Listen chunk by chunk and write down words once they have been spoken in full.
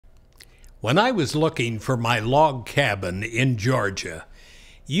When I was looking for my log cabin in Georgia,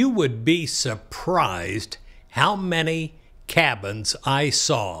 you would be surprised how many cabins I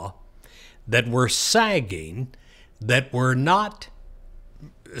saw that were sagging, that were not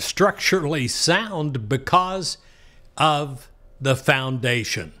structurally sound because of the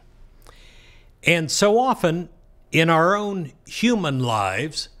foundation. And so often in our own human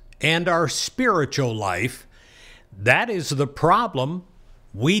lives and our spiritual life, that is the problem.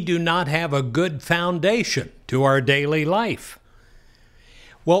 We do not have a good foundation to our daily life.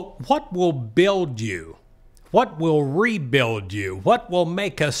 Well, what will build you? What will rebuild you? What will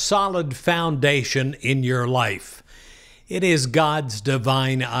make a solid foundation in your life? It is God's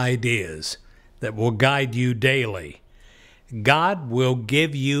divine ideas that will guide you daily. God will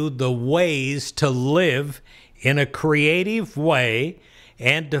give you the ways to live in a creative way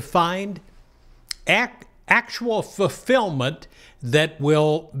and to find actual fulfillment that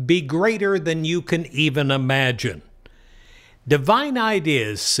will be greater than you can even imagine. Divine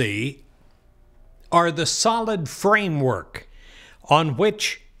ideas, see, are the solid framework on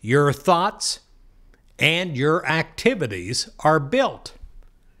which your thoughts and your activities are built.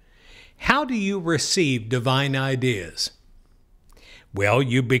 How do you receive divine ideas? Well,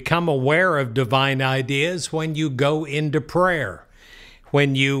 you become aware of divine ideas when you go into prayer,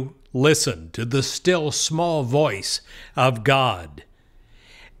 when you listen to the still small voice of God.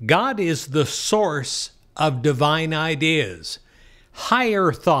 God is the source of divine ideas,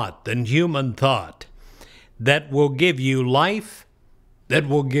 higher thought than human thought, that will give you life, that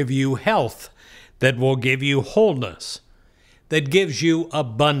will give you health, that will give you wholeness, that gives you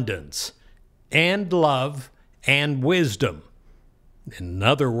abundance and love and wisdom. In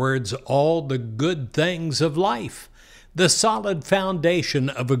other words, all the good things of life, the solid foundation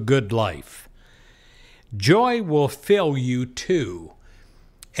of a good life. Joy will fill you too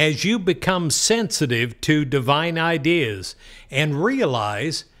as you become sensitive to divine ideas and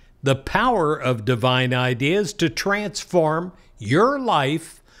realize the power of divine ideas to transform your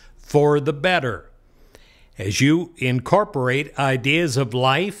life for the better. As you incorporate ideas of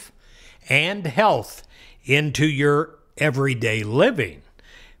life and health into your everyday living,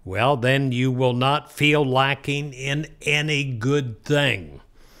 well, then you will not feel lacking in any good thing,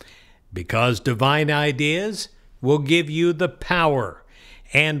 because divine ideas will give you the power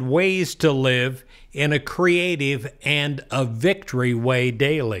and ways to live in a creative and a victory way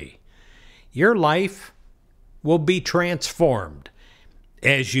daily. Your life will be transformed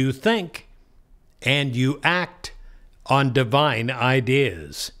as you think and you act on divine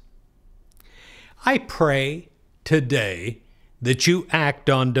ideas. I pray today that you act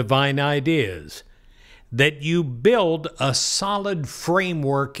on divine ideas, that you build a solid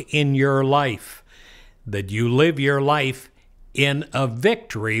framework in your life, that you live your life in a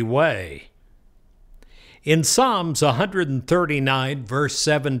victory way. In Psalms 139, verse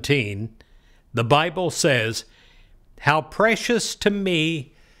 17, the Bible says, "How precious to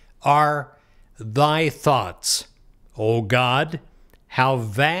me are thy thoughts, O God, how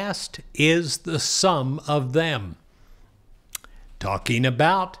vast is the sum of them." Talking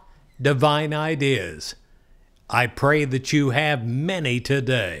about divine ideas. I pray that you have many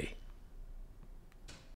today.